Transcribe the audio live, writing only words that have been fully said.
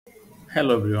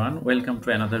Hello everyone, welcome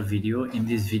to another video. In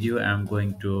this video, I'm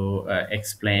going to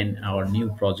explain our new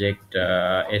project,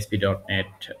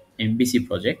 ASP.NET MVC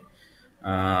project.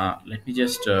 Let me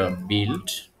just build.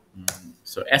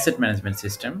 So asset management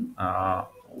system.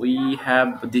 We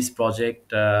have this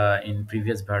project in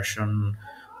previous version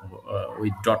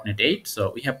with .NET 8.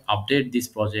 So we have updated this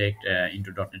project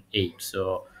into .NET 8.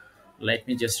 So let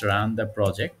me just run the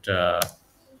project.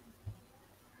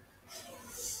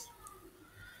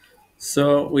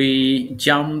 So we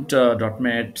jumped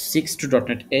 .NET 6 to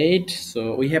 .NET 8.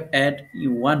 So we have add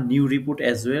one new report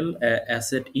as well,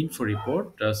 asset info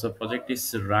report. So project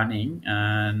is running,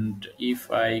 and if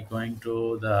I going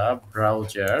to the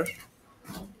browser,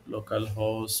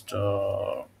 localhost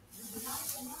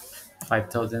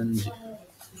 5000,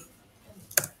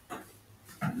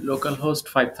 localhost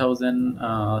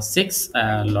 5006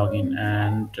 login,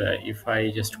 and if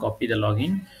I just copy the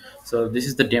login, so this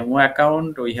is the demo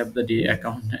account. We have the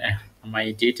account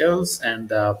my details and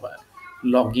the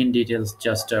login details,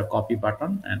 just a copy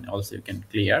button, and also you can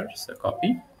clear, so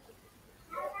copy.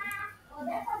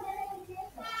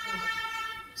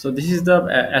 So this is the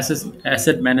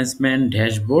asset management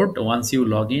dashboard. Once you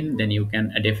log in, then you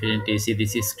can definitely see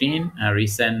this screen,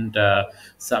 recent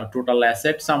some total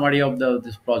asset summary of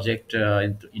this project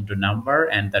into number,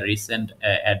 and the recent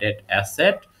added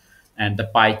asset, and the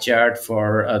pie chart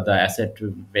for the asset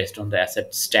based on the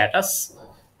asset status,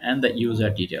 and the user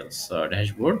details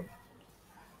dashboard.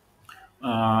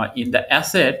 In the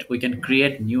asset, we can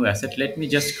create new asset. Let me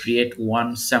just create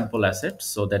one sample asset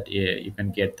so that you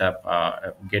can get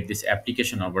this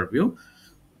application overview.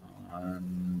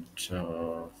 And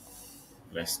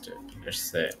let's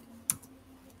say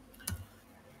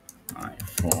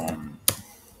iPhone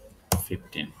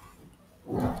 15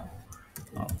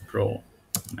 Pro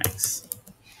Max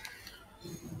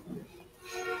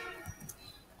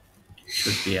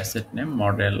should be asset name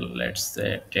model. Let's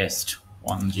say test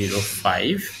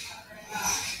 105,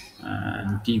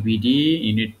 and TBD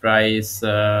unit price.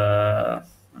 I'm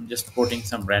just putting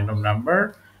some random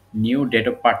number. New date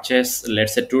of purchase,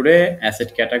 let's say today.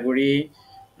 Asset category,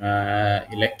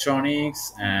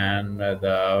 electronics, and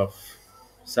the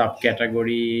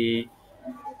subcategory.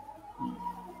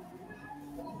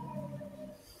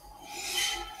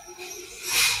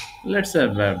 Let's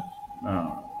have a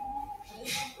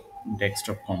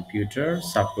desktop computer.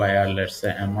 Supplier, let's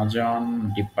say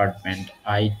Amazon. Department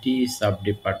IT, sub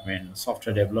department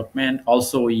software development.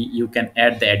 Also you can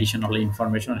add the additional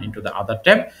information into the other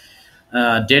tab.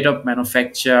 Date of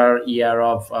manufacture, year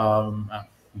of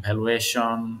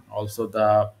valuation, also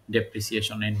the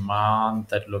depreciation in month,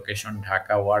 that location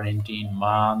Dhaka, warranty in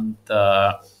month,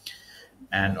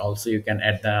 and also you can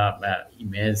add the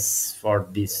image for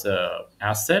this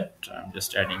asset. I'm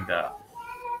just adding the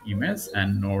image,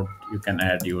 and note, you can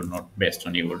add your note based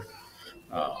on your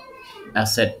uh,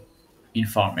 asset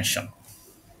information.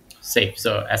 Save.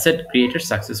 So asset created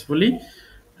successfully,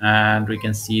 and we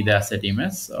can see the asset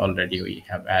image already we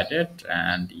have added.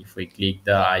 And if we click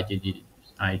the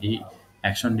ID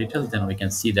action details, then we can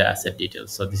see the asset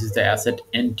details. So this is the asset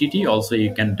entity. Also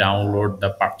you can download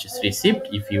the purchase receipt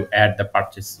if you add the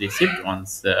purchase receipt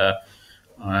once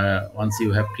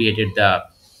you have created the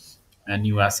a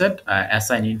new asset.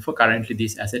 Assign info, currently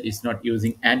this asset is not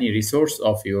using any resource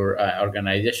of your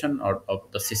organization or of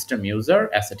the system user.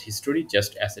 Asset history,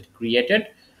 just asset created.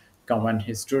 Command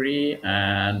history,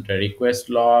 and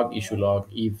request log, issue log.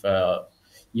 If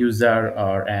user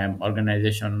or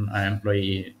organization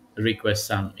employee request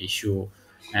some issue,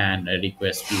 and a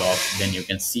request log, then you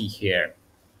can see here.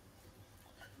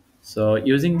 So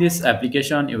using this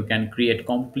application, you can create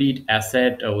complete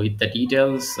asset with the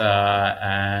details,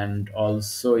 and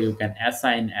also you can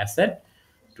assign asset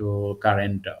to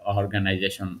current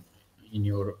organization, in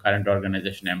your current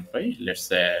organization employee. Let's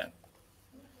say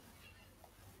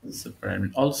super.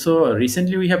 Also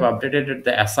recently we have updated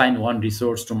the assign one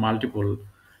resource to multiple,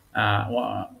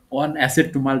 one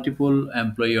asset to multiple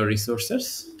employee or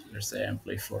resources. Let's say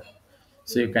employee 4.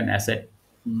 So you can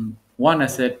one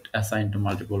asset assigned to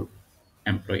multiple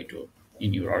employee to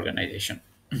in your organization.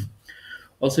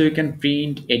 Also you can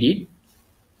print, edit.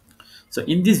 So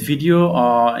in this video,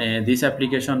 this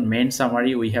application main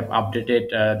summary, we have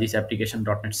updated this application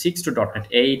 .NET 6 to .NET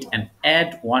 8 and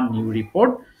add one new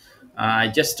report. I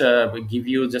just give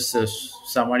you just a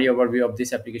summary overview of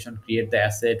this application, create the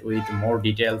asset with more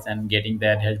details, and getting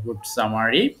that dashboard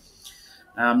summary.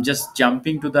 Just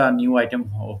jumping to the new item,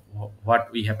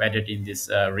 what we have added in this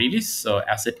release. So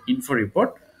asset info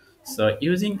report. So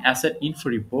using asset info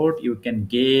report, you can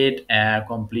get a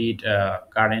complete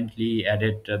currently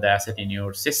added the asset in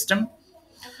your system.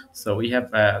 So we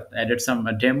have added some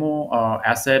demo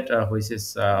asset, which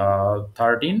is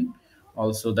 13.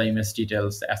 Also the image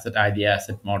details, asset ID,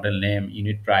 asset model name,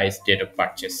 unit price, date of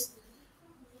purchase.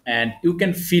 And you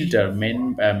can filter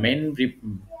main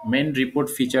report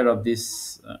feature of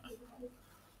this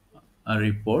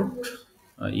report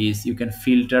is you can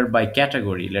filter by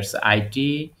category. Let's say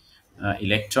IT,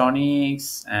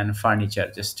 electronics, and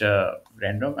furniture, just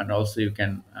random. And also you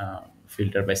can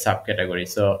filter by subcategory.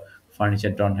 So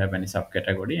furniture don't have any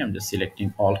subcategory. I'm just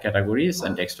selecting all categories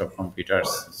and desktop computers.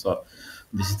 So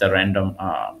this is the random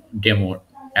demo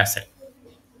asset.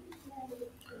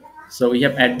 So we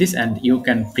have add this, and you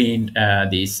can print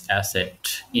this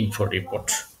asset info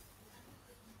report.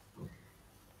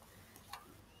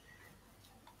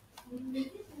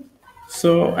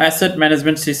 So asset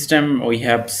management system, we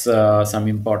have some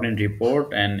important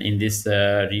report, and in this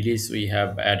release we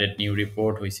have added new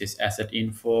report which is asset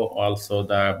info. Also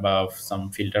the above some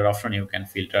filter option, you can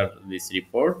filter this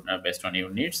report based on your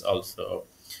needs. Also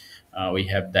we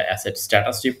have the asset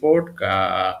status report.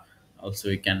 Also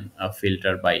you can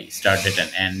filter by start date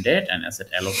and end date, and asset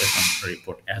allocation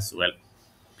report as well.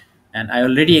 And I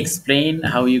already explained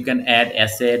how you can add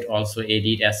asset, also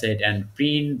edit asset, and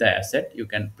print the asset. You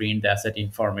can print the asset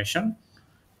information.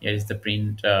 Here is the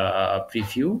print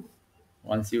preview.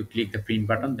 Once you click the print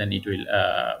button, then it will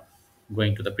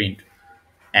going to the print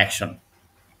action.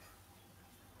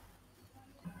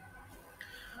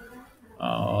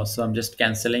 So I'm just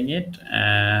canceling it.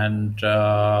 And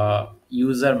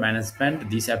user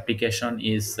management, this application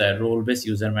is role based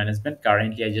user management.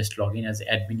 Currently I just log in as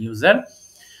admin user.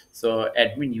 So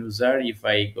admin user, if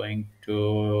I going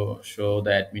to show the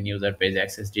admin user page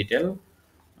access detail,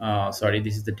 sorry,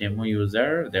 this is the demo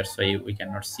user, that's why we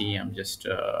cannot see. I'm just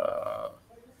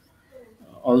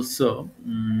also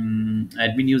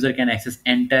admin user can access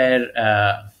entire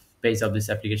page of this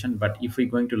application. But if we're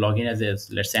going to log in as a,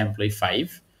 let's say employee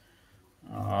 5,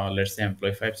 let's say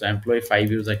employee 5, so employee 5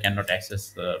 user cannot access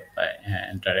the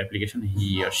entire application.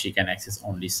 He or she can access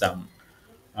only some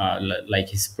like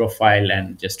his profile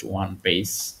and just one page.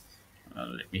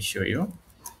 Let me show you.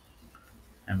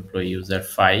 Employee user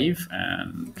 5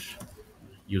 and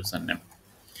username.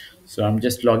 So I'm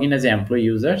just logging as an employee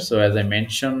user. So as I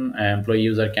mentioned, an employee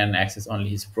user can access only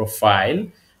his profile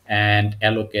and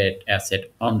allocate asset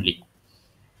only.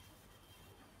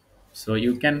 So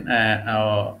you can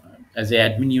as a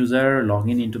admin user log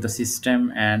in into the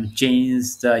system and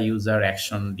change the user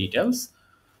action details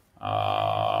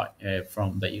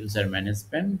from the user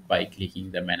management by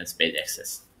clicking the manage page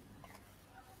access.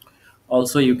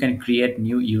 Also you can create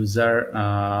new user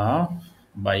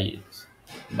by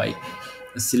by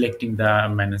selecting the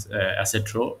manage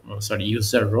asset role, sorry,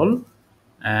 user role.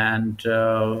 And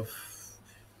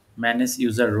manage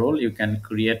user role, you can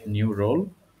create new role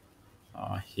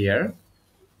here.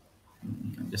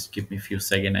 Just give me a few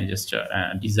seconds. I just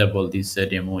disable this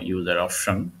demo user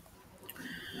option.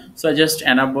 So I just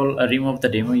enable remove the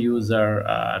demo user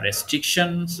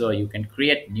restriction, so you can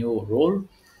create new role.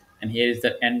 And here is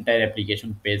the entire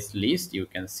application page list. You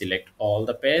can select all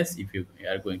the page if you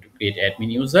are going to create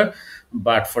admin user.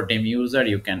 But for demo user,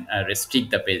 you can restrict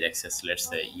the page access. Let's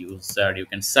say user, you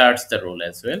can search the role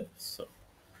as well. So,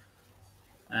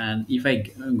 and if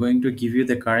I'm going to give you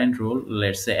the current role,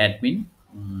 let's say admin.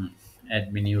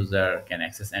 Admin user can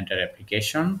access entire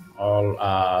application. All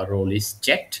role is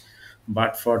checked.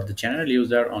 But for the general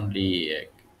user, only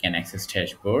can access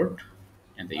dashboard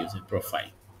and the user profile.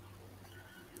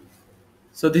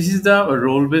 So this is the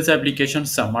role-based application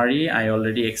summary. I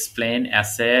already explained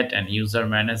asset and user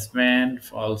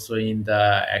management. Also in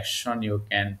the action, you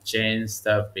can change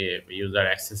the user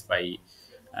access by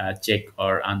check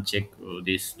or uncheck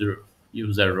this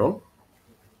user role.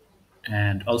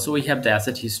 And also we have the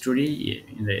asset history.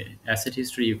 In the asset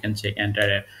history, you can check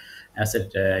entire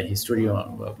asset history,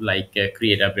 like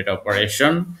create update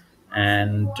operation.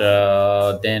 And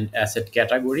then asset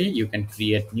category, you can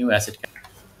create new asset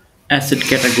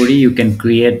category, you can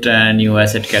create a new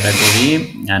asset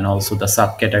category. And also the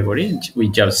subcategory, we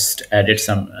just added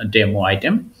some demo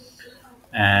item.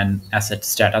 And asset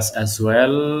status as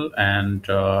well. And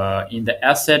in the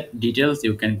asset details,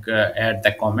 you can add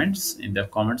the comments. In the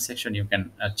comment section, you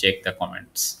can check the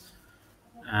comments.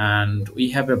 And we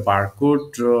have a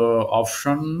barcode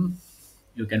option.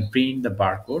 You can print the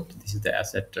barcode. This is the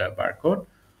asset barcode.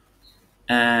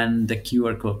 And the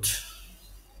QR code,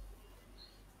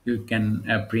 you can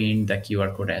print the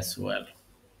QR code as well.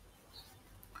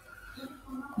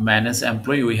 Manage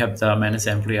employee, we have the manage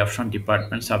employee option,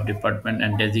 department, sub department,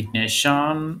 and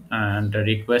designation. And the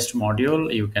request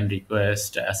module, you can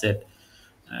request asset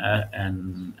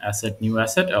and asset new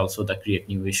asset, also the create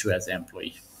new issue as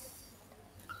employee.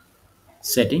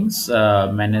 Settings,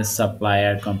 manage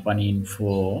supplier company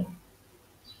info.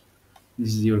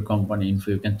 This is your company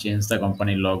info. You can change the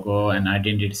company logo and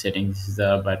identity settings. This is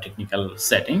the technical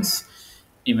settings.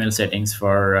 Email settings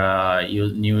for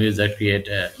new user create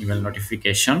email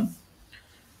notification.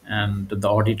 And the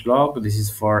audit log, this is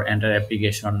for enter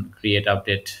application create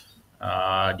update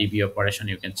DB operation.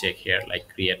 You can check here like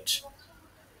create,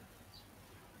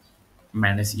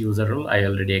 manage user role, I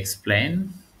already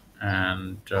explained.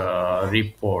 And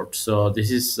report, so this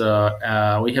is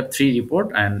we have three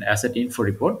report and asset info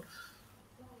report.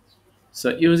 So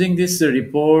using this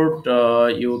report,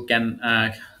 you can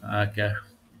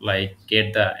like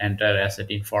get the entire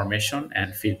asset information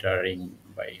and filtering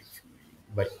by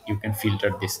you can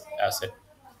filter this asset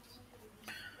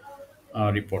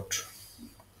report.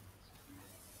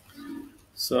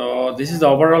 So this is the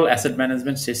overall asset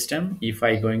management system. If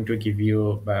I going to give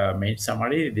you main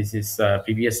summary, this is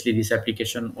previously this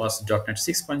application was .NET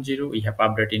 6.0. We have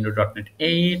updated into .NET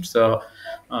 8. So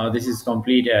this is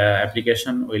complete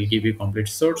application will give you complete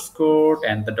source code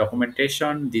and the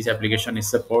documentation. This application is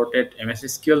supported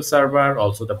MSSQL server,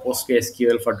 also the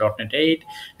PostgreSQL for .NET 8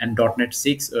 and .NET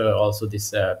 6. Also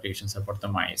this application support the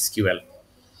MySQL.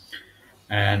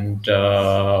 And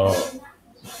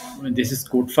this is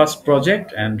code first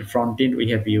project, and front end we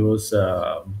have used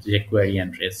jQuery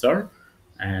and Razor.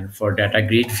 And for data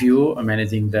grid view,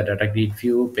 managing the data grid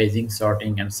view, paging,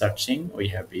 sorting and searching, we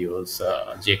have used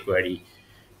jQuery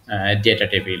data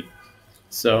table.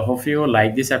 So hope you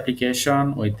like this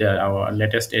application with our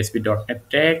latest ASP.NET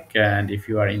Tech. And if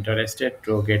you are interested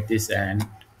to get this and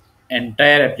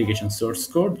entire application source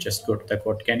code, just go to the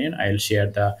Code Canyon. I'll share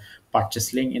the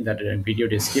purchase link in the video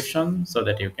description so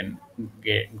that you can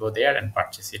go there and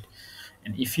purchase it.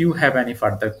 And if you have any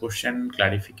further question,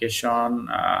 clarification,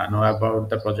 know about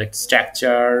the project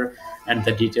structure and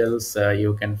the details,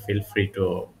 you can feel free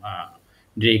to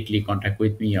directly contact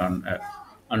with me on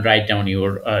and write down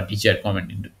your detailed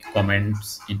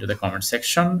comments into the comment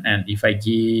section. And if I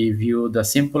give you the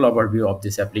simple overview of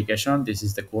this application, this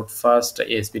is the code first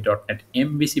ASP.NET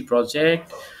MVC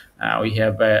project. We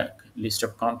have a list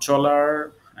of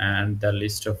controller and the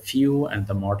list of view and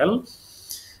the model.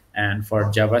 And for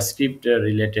JavaScript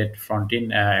related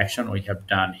front-end action, we have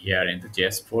done here in the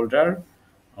JS folder.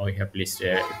 We have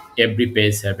listed every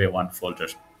page have a one folder.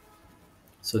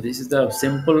 So this is the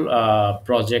simple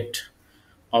project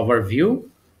overview.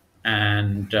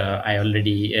 And I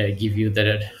already give you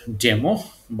the demo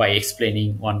by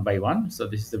explaining one by one. So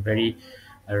this is a very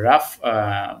rough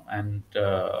and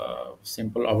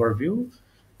simple overview.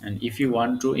 And if you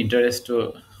want to interest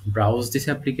to browse this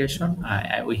application,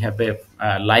 we have a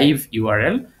live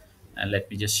URL, and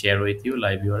let me just share with you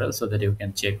live URL so that you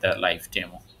can check the live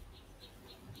demo.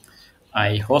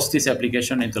 I host this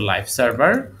application into live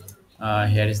server.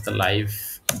 Here is the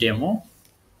live demo.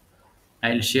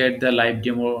 I'll share the live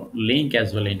demo link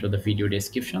as well into the video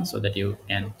description so that you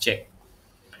can check.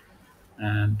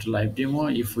 And live demo,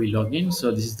 if we log in, so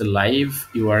this is the live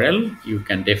URL. You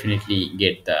can definitely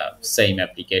get the same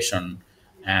application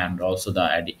and also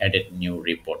the added new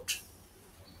report.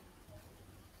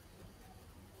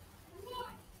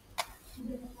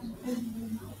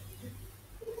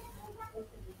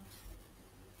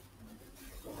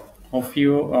 Hope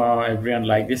you everyone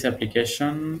like this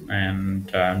application,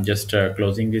 and I'm just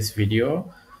closing this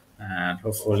video, and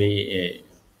hopefully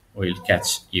we'll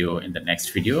catch you in the next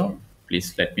video.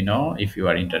 Please let me know if you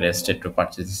are interested to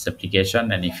purchase this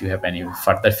application, and if you have any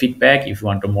further feedback, if you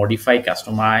want to modify,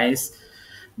 customize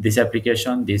this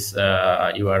application, this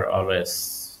you are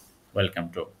always welcome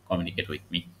to communicate with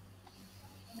me.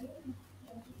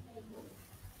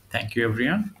 Thank you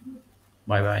everyone.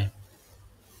 Bye bye.